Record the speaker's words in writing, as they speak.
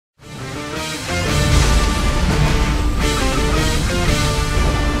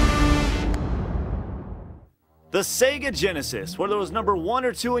The Sega Genesis. Whether it was number 1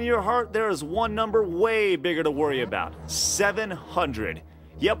 or 2 in your heart, there is one number way bigger to worry about. 700.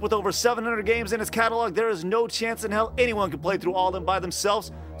 Yep, with over 700 games in its catalog, there is no chance in hell anyone can play through all of them by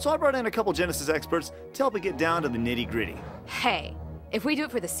themselves, so I brought in a couple Genesis experts to help me get down to the nitty-gritty. Hey, if we do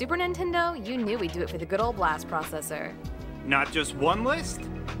it for the Super Nintendo, you knew we'd do it for the good old blast processor. Not just one list,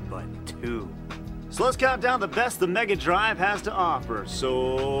 but 2. So let's count down the best the Mega Drive has to offer.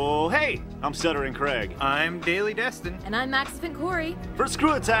 So, hey, I'm Stuttering Craig. I'm Daily Destin. And I'm Maxifant Corey. For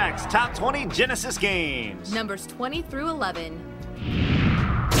ScrewAttack's Top 20 Genesis Games. Numbers 20 through 11.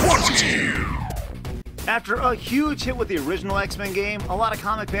 20! After a huge hit with the original X-Men game, a lot of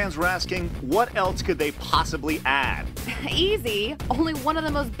comic fans were asking, what else could they possibly add? Easy. Only one of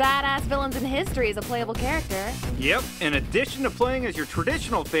the most badass villains in history is a playable character. Yep, in addition to playing as your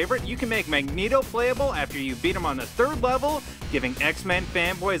traditional favorite, you can make Magneto playable after you beat him on the 3rd level, giving X-Men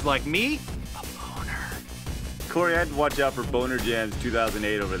fanboys like me a boner. Corey, I had to watch out for Boner Jams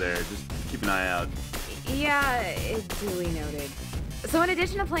 2008 over there. Just keep an eye out. Yeah, duly noted. So in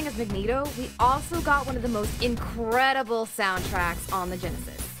addition to playing as Magneto, we also got one of the most incredible soundtracks on the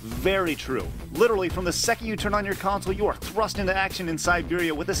Genesis. Very true. Literally, from the second you turn on your console, you are thrust into action in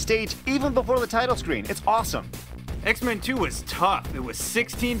Siberia with a stage even before the title screen. It's awesome. X-Men 2 was tough. It was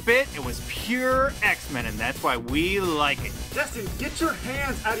 16-bit, it was pure X-Men, and that's why we like it. Destin, get your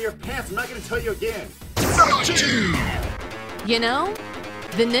hands out of your pants. I'm not going to tell you again. You know,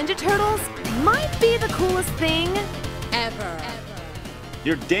 the Ninja Turtles might be the coolest thing ever.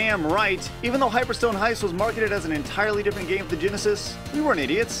 You're damn right. Even though Hyperstone Heist was marketed as an entirely different game for the Genesis, we weren't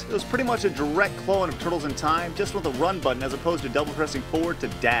idiots. It was pretty much a direct clone of Turtles in Time, just with a run button as opposed to double pressing forward to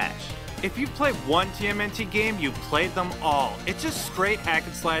dash. If you played one TMNT game, you played them all. It's just straight hack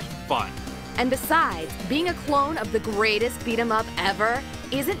and slash fun. And besides, being a clone of the greatest beat-em-up ever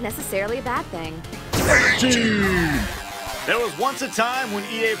isn't necessarily a bad thing. 13. There was once a time when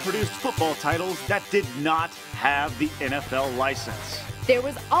EA produced football titles that did not have the NFL license. There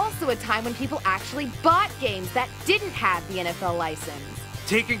was also a time when people actually bought games that didn't have the NFL license.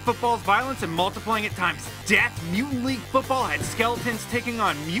 Taking football's violence and multiplying it times death, Mutant League Football had skeletons taking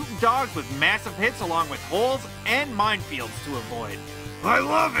on mutant dogs with massive hits along with holes and minefields to avoid. I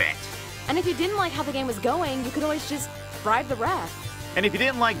love it! And if you didn't like how the game was going, you could always just bribe the ref. And if you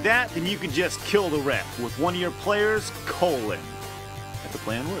didn't like that, then you could just kill the ref with one of your players, colon. That's the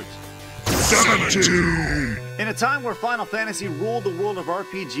play on words. 17! In a time where Final Fantasy ruled the world of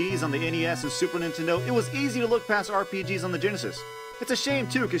RPGs on the NES and Super Nintendo, it was easy to look past RPGs on the Genesis. It's a shame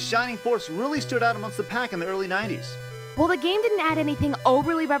too, because Shining Force really stood out amongst the pack in the early 90s. Well, the game didn't add anything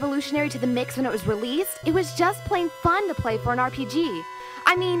overly revolutionary to the mix when it was released. It was just plain fun to play for an RPG.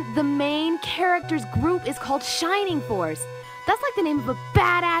 I mean, the main character's group is called Shining Force. That's like the name of a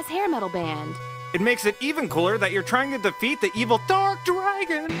badass hair metal band. It makes it even cooler that you're trying to defeat the evil Dark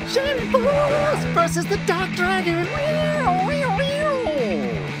Dragon. Shining Force versus the Dark Dragon.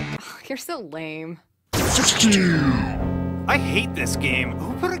 You're so lame. 16. I hate this game.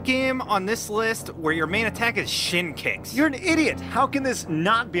 Who put a game on this list where your main attack is shin kicks? You're an idiot. How can this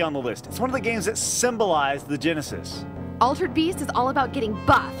not be on the list? It's one of the games that symbolized the Genesis. Altered Beast is all about getting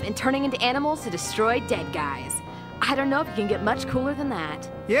buff and turning into animals to destroy dead guys. I don't know if you can get much cooler than that.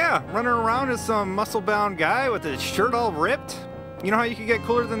 Yeah, running around as some muscle-bound guy with his shirt all ripped. You know how you could get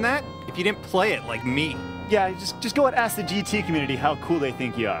cooler than that? If you didn't play it like me. Yeah, just go and ask the GT community how cool they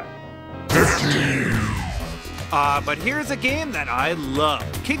think you are. 15. But here's a game that I love.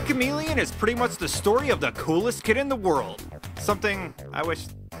 Kid Chameleon is pretty much the story of the coolest kid in the world. Something I wish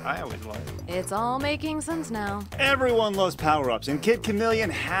I always loved. It's all making sense now. Everyone loves power-ups, and Kid Chameleon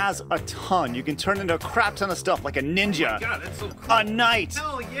has a ton. You can turn into a crap ton of stuff like a ninja, God, that's so cool. a knight,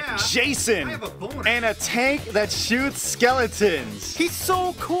 Hell yeah. Jason, I have a bonus. and a tank that shoots skeletons. He's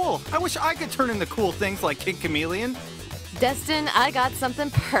so cool. I wish I could turn into cool things like Kid Chameleon. Destin, I got something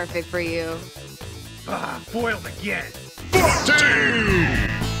perfect for you. Foiled again. 14!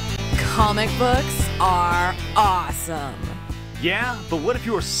 Comic books are awesome. Yeah, but what if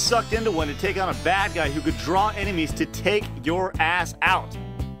you were sucked into one to take on a bad guy who could draw enemies to take your ass out?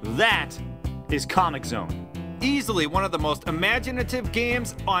 That is Comic Zone. Easily one of the most imaginative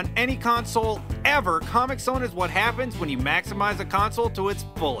games on any console ever. Comic Zone is what happens when you maximize a console to its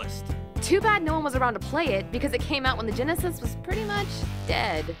fullest. Too bad no one was around to play it because it came out when the Genesis was pretty much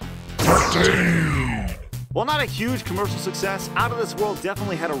dead. 13! While not a huge commercial success, Out of This World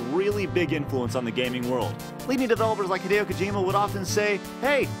definitely had a really big influence on the gaming world. Leading developers like Hideo Kojima would often say,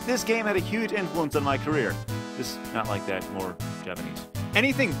 hey, this game had a huge influence on my career. Just not like that, more Japanese.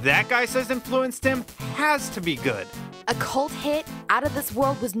 Anything that guy says influenced him has to be good. A cult hit, Out of This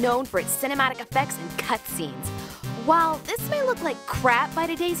World was known for its cinematic effects and cutscenes. While this may look like crap by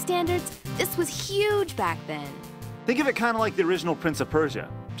today's standards, this was huge back then. Think of it kind of like the original Prince of Persia,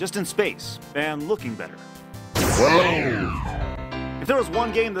 just in space, and looking better. If there was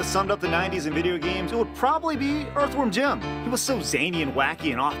one game that summed up the 90s in video games, it would probably be Earthworm Jim. He was so zany and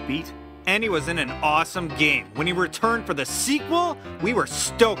wacky and offbeat. And he was in an awesome game. When he returned for the sequel, we were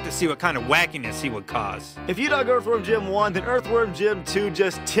stoked to see what kind of wackiness he would cause. If you dug Earthworm Jim 1, then Earthworm Jim 2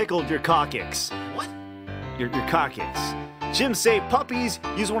 just tickled your coccyx. What? Your coccyx. Jim saved puppies,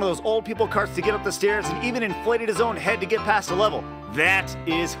 used one of those old people carts to get up the stairs, and even inflated his own head to get past a level. That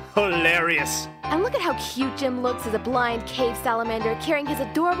is hilarious. And look at how cute Jim looks as a blind cave salamander carrying his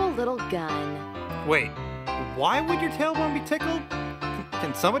adorable little gun. Wait, why would your tailbone be tickled?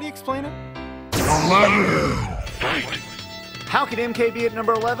 Can somebody explain it? 11. Fight. How can MK be at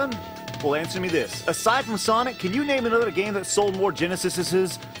number 11? Well, answer me this. Aside from Sonic, can you name another game that sold more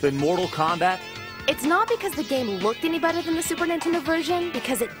Genesises than Mortal Kombat? It's not because the game looked any better than the Super Nintendo version,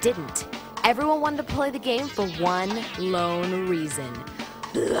 because it didn't. Everyone wanted to play the game for one lone reason.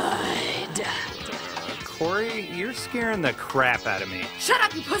 Blood. Corey, you're scaring the crap out of me. Shut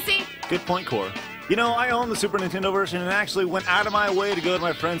up, you pussy! Good point, Core. You know, I own the Super Nintendo version and actually went out of my way to go to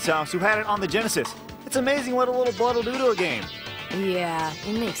my friend's house who had it on the Genesis. It's amazing what a little blood will do to a game. Yeah,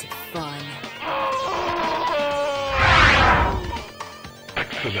 it makes it fun.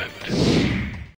 Excellent.